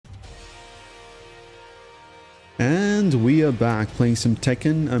And we are back playing some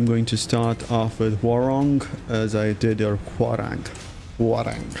Tekken. I'm going to start off with Hwoarang as I did Hwoarang.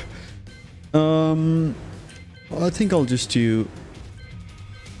 I think I'll just do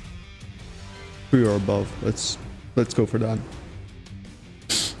 3 or above. Let's go for that.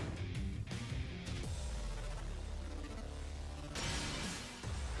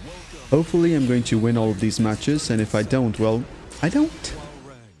 Hopefully I'm going to win all of these matches, and if I don't, well, I don't.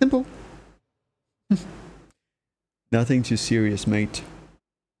 Simple. Nothing too serious, mate.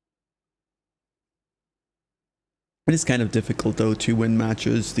 It is kind of difficult though to win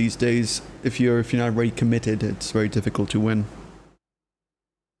matches these days. If you're not very committed, it's very difficult to win.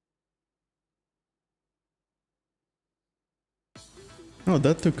 Oh,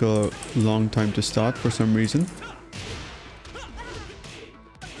 that took a long time to start for some reason.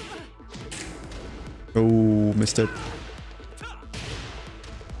 Oh, missed it.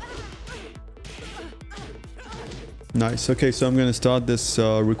 Nice. Okay, so I'm going to start this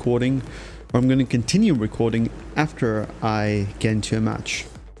recording. I'm going to continue recording after I get into a match.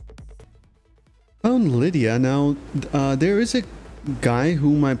 Found Lydia. Now, there is a guy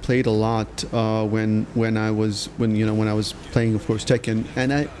whom I played a lot when I was playing, of course, Tekken,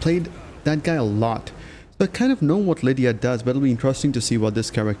 and I played that guy a lot. So I kind of know what Lydia does, but it'll be interesting to see what this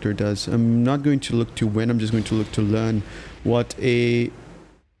character does. I'm not going to look to win. I'm just going to look to learn what a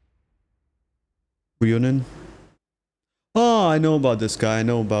Hwoarang. Oh, I know about this guy. I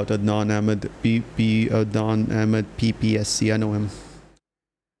know about Adnan Ahmed, Adnan Ahmed PPSC. I know him.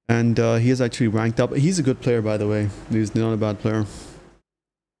 And he is actually ranked up. He's a good player, by the way. He's not a bad player.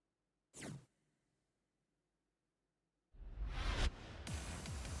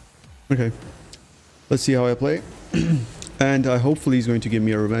 Okay. Let's see how I play. And hopefully he's going to give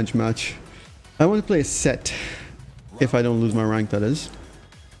me a revenge match. I want to play a set. If I don't lose my rank, that is.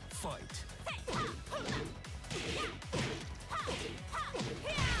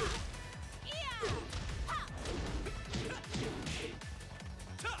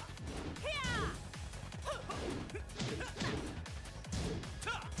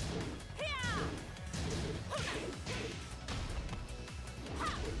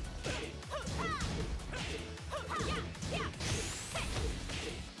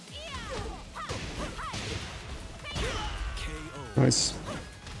 Nice.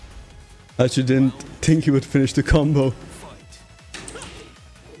 I actually didn't think he would finish the combo.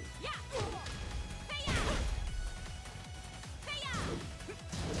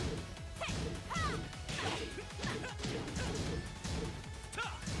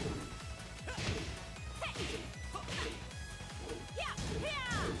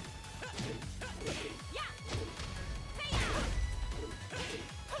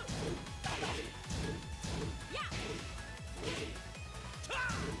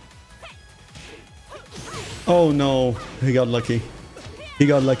 Oh no, he got lucky. He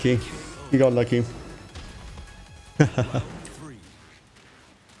got lucky. He got lucky.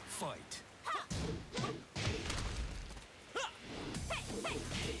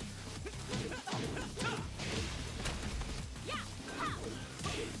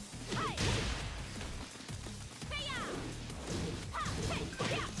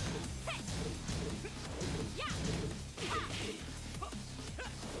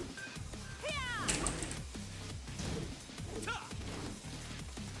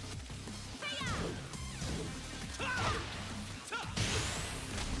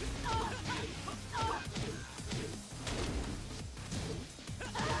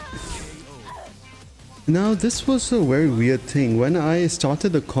 Now, this was a very weird thing. When I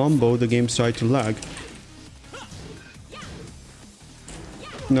started the combo, the game started to lag.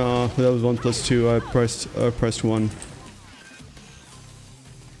 No, that was 1+2. I pressed 1.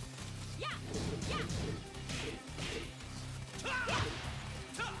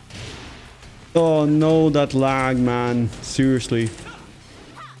 Oh no, that lag, man. Seriously.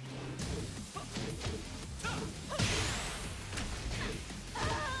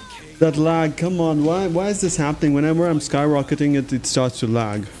 That lag, come on, why is this happening? Whenever I'm skyrocketing it starts to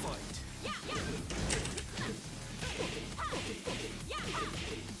lag.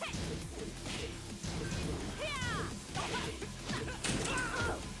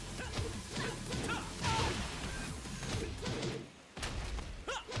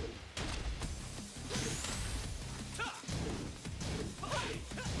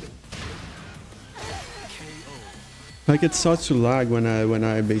 Like, it starts to lag when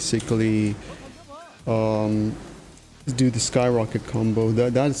I basically do the skyrocket combo.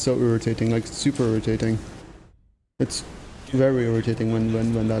 That is so irritating, like super irritating. It's very irritating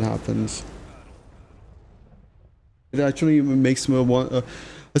when that happens. It actually makes me want.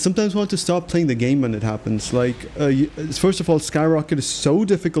 I sometimes want to stop playing the game when it happens. Like, first of all, Skyrocket is so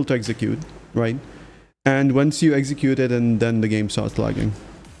difficult to execute, right? And once you execute it, and then the game starts lagging.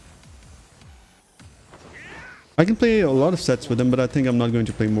 I can play a lot of sets with him, but I think I'm not going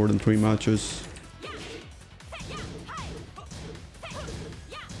to play more than 3 matches.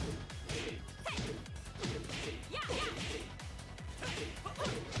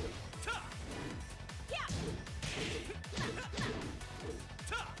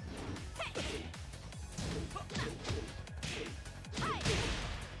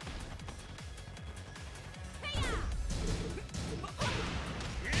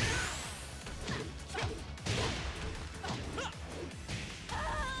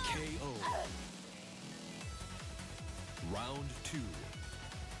 Round 2.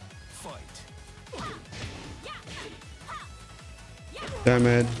 Fight. Damn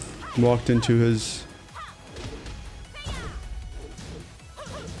it. Walked into his...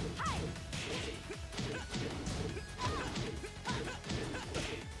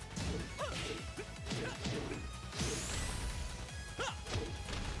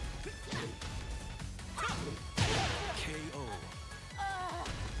 KO.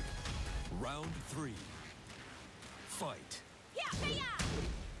 Round 3. Fight.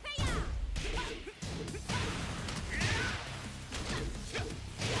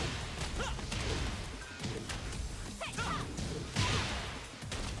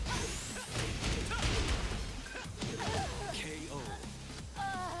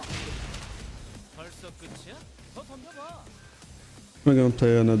 I'm gonna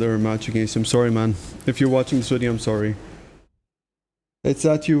play another match against him. Sorry, man. If you're watching this video, I'm sorry. It's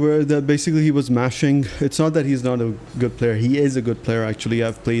that you were that basically he was mashing. It's not that he's not a good player. He is a good player, actually.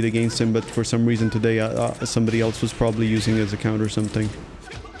 I've played against him, but for some reason today, somebody else was probably using his account or something.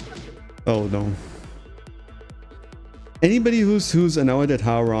 Oh no. Anybody who's annoyed at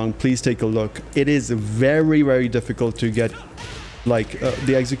Hwoarang, please take a look. It is very, very difficult to get. Like,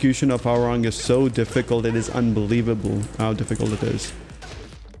 the execution of Hwoarang is so difficult, it is unbelievable how difficult it is.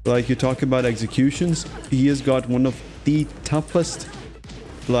 Like, you talk about executions, he has got one of the toughest,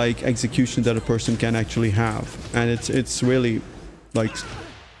 like, executions that a person can actually have. And it's really, like,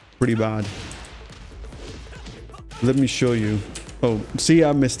 pretty bad. Let me show you. Oh, see,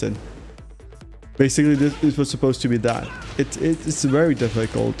 I missed it. Basically, this was supposed to be that. It's very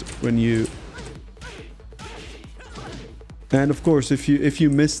difficult when you... And of course, if you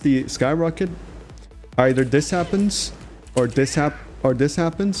miss the Skyrocket, either this happens or this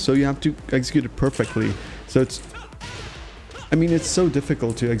happens, so you have to execute it perfectly. So it's, I mean, it's so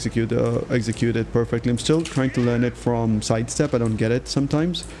difficult to execute it perfectly. I'm still trying to learn it from sidestep. I don't get it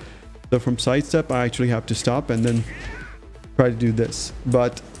sometimes. So from sidestep, I actually have to stop and then try to do this,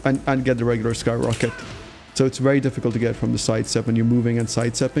 but and get the regular Skyrocket. So it's very difficult to get from the sidestep when you're moving and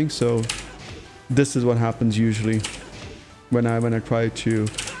sidestepping. So this is what happens usually. When I try to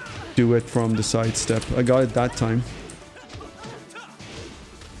do it from the sidestep. I got it that time.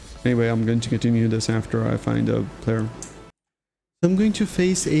 Anyway, I'm going to continue this after I find a player. I'm going to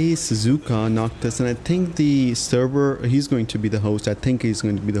face a Suzuka Noctis, and I think the server, he's going to be the host. I think he's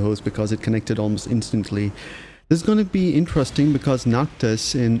going to be the host because it connected almost instantly. This is going to be interesting because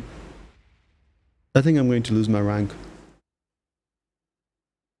Noctis in... I think I'm going to lose my rank.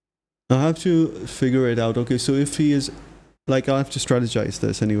 I have to figure it out. Okay, so if he is... Like, I'll have to strategize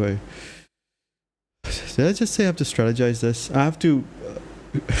this anyway. Did I just say I have to strategize this? I have to...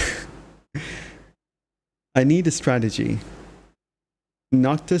 I need a strategy.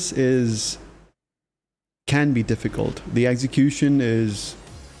 Noctis can be difficult. The execution is...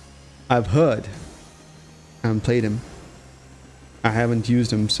 I've heard. I haven't played him. I haven't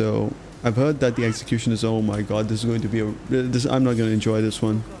used him, so... I've heard that the execution is... Oh my god, this is going to be a... I'm not going to enjoy this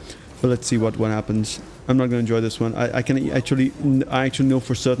one. But let's see what happens. I'm not going to enjoy this one. I actually know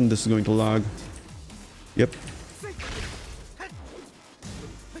for certain this is going to lag. Yep.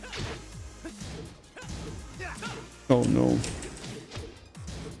 Oh no.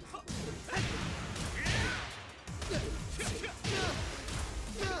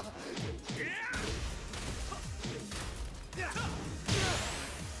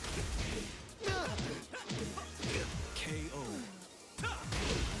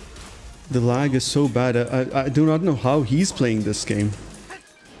 The lag is so bad. I do not know how he's playing this game.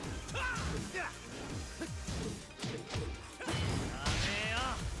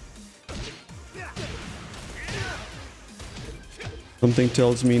 Something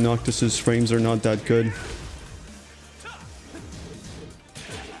tells me Noctis's frames are not that good.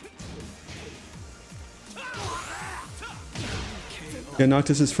 Yeah,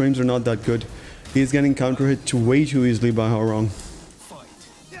 Noctis's frames are not that good. He's getting counter hit way too easily by Hwoarang.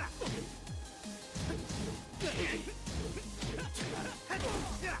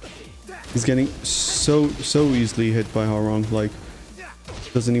 He's getting so easily hit by Hwoarang, like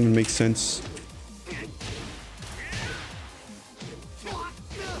doesn't even make sense.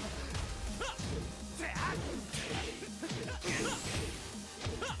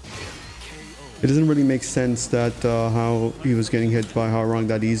 It doesn't really make sense that how he was getting hit by Hwoarang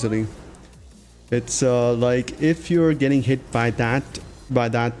that easily. It's like if you're getting hit by that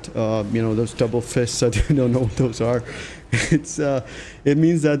you know, those double fists, I don't know what those are. It's it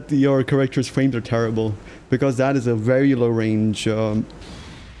means that your character's frames are terrible, because that is a very low range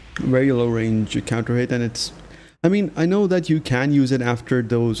counter hit. And it's, I mean, I know that you can use it after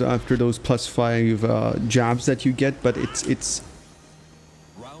those +5 jabs that you get, but it's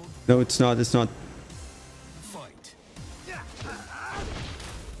no, it's not. Fight.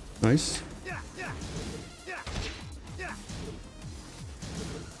 Nice.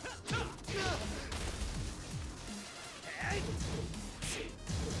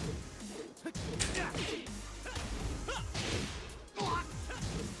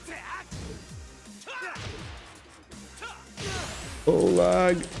 Oh,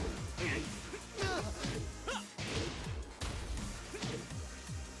 lag.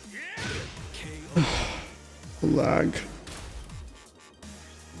 Lag.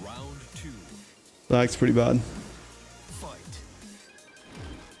 Round 2. Lag's pretty bad. Fight.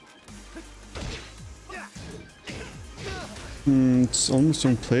 It's almost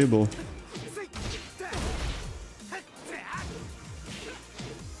unplayable.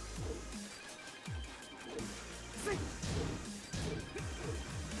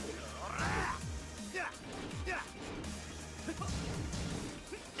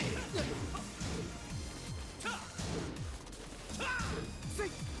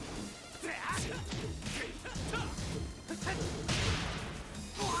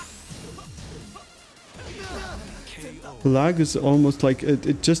 The lag is almost like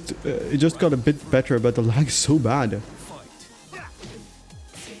it just got a bit better, but the lag is so bad.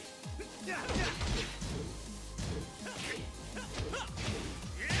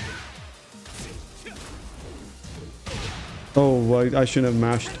 Oh, I shouldn't have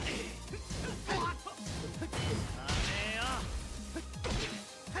mashed.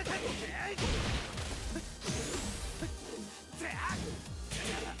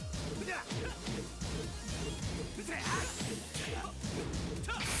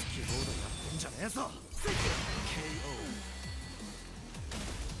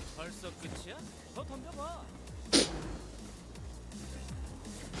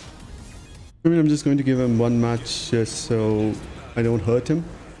 I mean, I'm just going to give him one match just so I don't hurt him.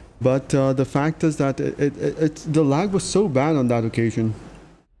 But the fact is that the lag was so bad on that occasion.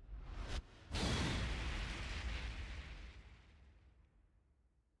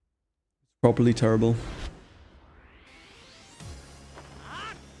 Properly terrible.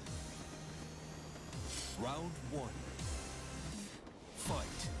 Round 1. Fight.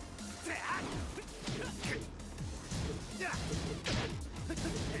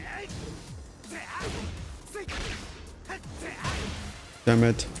 Damn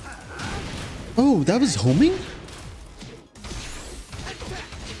it. Oh, that was homing?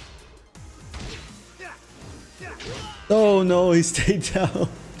 Oh no, he stayed down.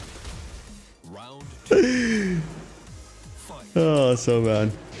 Round 2. Fight. Oh, so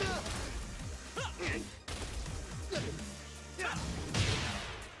bad.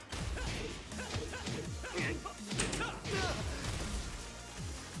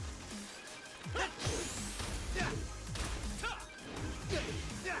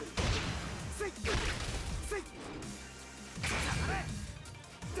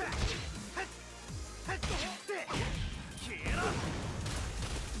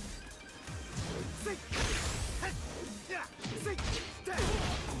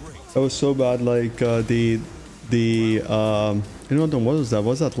 That was so bad, like I don't know, what was that?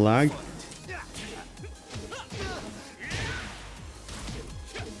 Was that lag?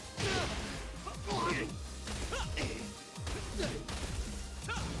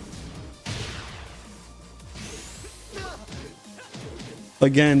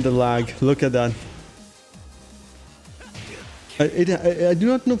 Again, the lag. Look at that. I do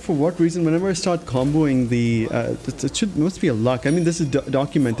not know for what reason. Whenever I start comboing the, it must be a luck. I mean, this is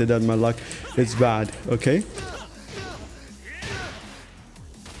documented that my luck is bad. Okay.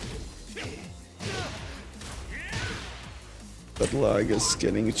 That lag is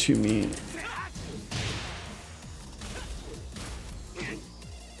getting to me.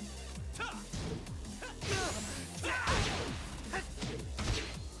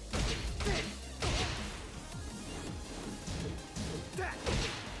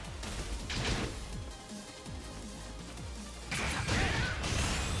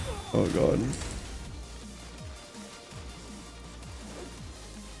 Oh god.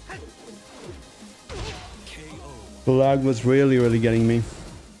 The lag was really getting me.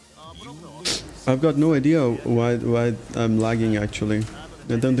 I've got no idea why I'm lagging actually.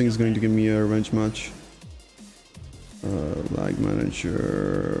 I don't think it's going to give me a revenge match. Lag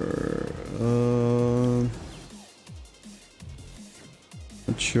manager.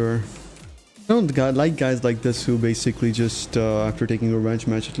 Not sure. I don't like guys like this who basically just after taking a revenge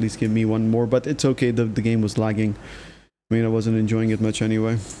match at least give me one more, but it's okay, the game was lagging. I mean, I wasn't enjoying it much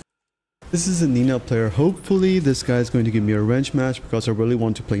anyway. This is a Nina player. Hopefully this guy is going to give me a revenge match because I really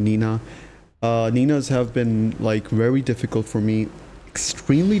want to play Nina. Ninas have been like very difficult for me,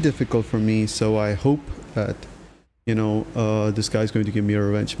 extremely difficult for me, so I hope that, you know, this guy is going to give me a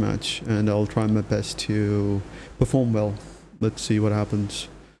revenge match and I'll try my best to perform well. Let's see what happens.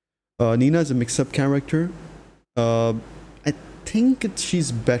 Nina is a mix-up character. I think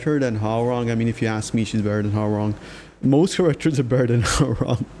she's better than Hwoarang. I mean, if you ask me, she's better than Hwoarang. Most characters are better than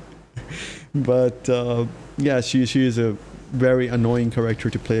Hwoarang. But yeah, she is a very annoying character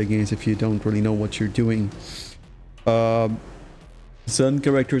to play against if you don't really know what you're doing. Certain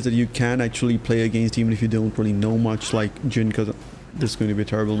characters that you can actually play against even if you don't really know much, like Jin, because this is going to be a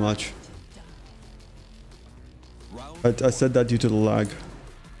terrible match. But I said that due to the lag.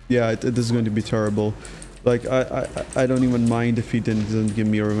 Yeah, this is going to be terrible. Like, I don't even mind if he doesn't give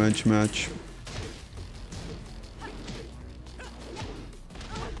me a revenge match.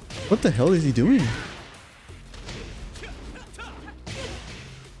 What the hell is he doing?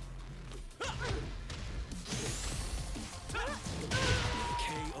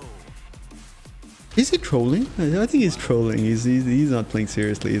 Is he trolling? I think he's trolling. He's not playing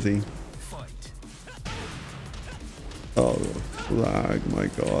seriously, is he? Oh, flag, my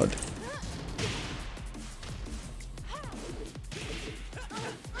god.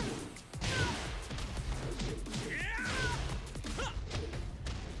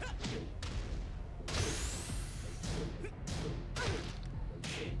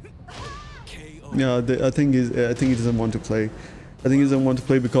 Yeah, I think he doesn't want to play. I think he doesn't want to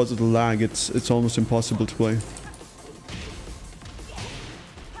play because of the lag. It's almost impossible to play.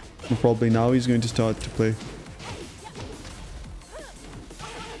 And probably now he's going to start to play.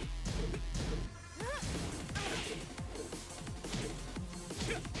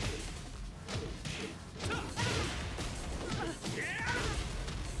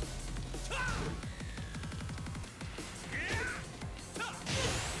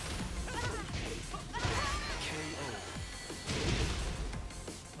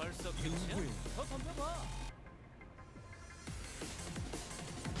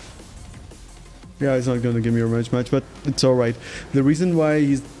 Yeah, he's not going to give me a revenge match, but it's alright. The reason why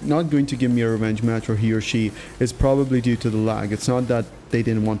he's not going to give me a revenge match, or he or she, is probably due to the lag. It's not that they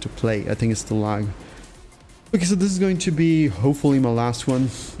didn't want to play. I think it's the lag. Okay, so this is going to be hopefully my last one.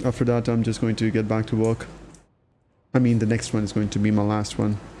 After that, I'm just going to get back to work. I mean, the next one is going to be my last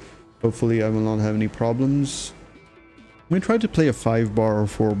one. Hopefully, I will not have any problems. I'm going to try to play a 5-bar or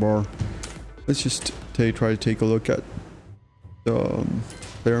 4-bar. Let's just try to take a look at the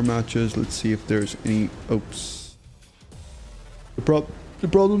player matches. Let's see if there's any. Oops. The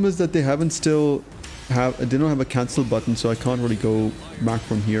problem is that they haven't they don't have a cancel button, so I can't really go back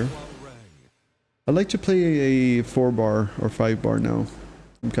from here. I like to play a 4-bar or 5-bar now.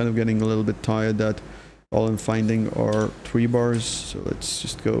 I'm kind of getting a little bit tired that all I'm finding are 3 bars. So let's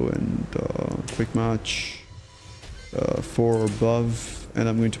just go and quick match 4 or above, and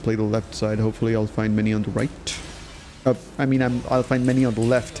I'm going to play the left side. Hopefully I'll find many on the right. I'll find many on the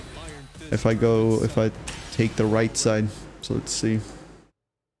left if I take the right side. So let's see.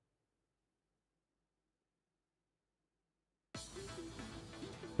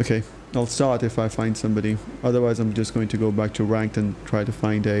 Okay, I'll start if I find somebody. Otherwise, I'm just going to go back to ranked and try to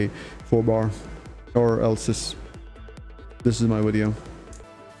find a 4-bar, or else this is my video.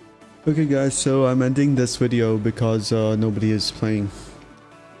 Okay, guys, so I'm ending this video because nobody is playing.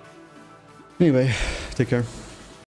 Anyway, take care.